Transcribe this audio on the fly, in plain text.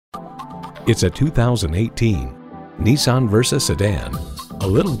It's a 2018 Nissan Versa sedan. A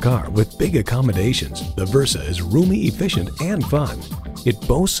little car with big accommodations, the Versa is roomy, efficient, and fun. It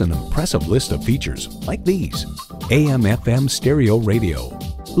boasts an impressive list of features like these: AM/FM stereo radio,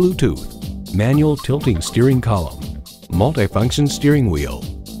 Bluetooth, manual tilting steering column, multifunction steering wheel,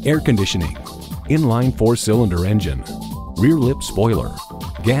 air conditioning, inline 4-cylinder engine, rear lip spoiler,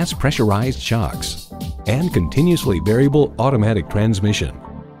 gas pressurized shocks, and continuously variable automatic transmission.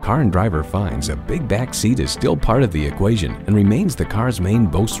 Car and Driver finds a big back seat is still part of the equation and remains the car's main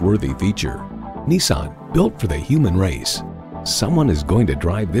boast-worthy feature. Nissan, built for the human race. Someone is going to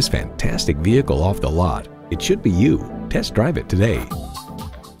drive this fantastic vehicle off the lot. It should be you. Test drive it today.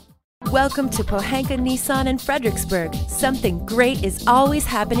 Welcome to Pohanka Nissan in Fredericksburg. Something great is always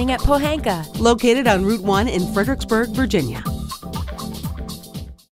happening at Pohanka. Located on Route 1 in Fredericksburg, Virginia.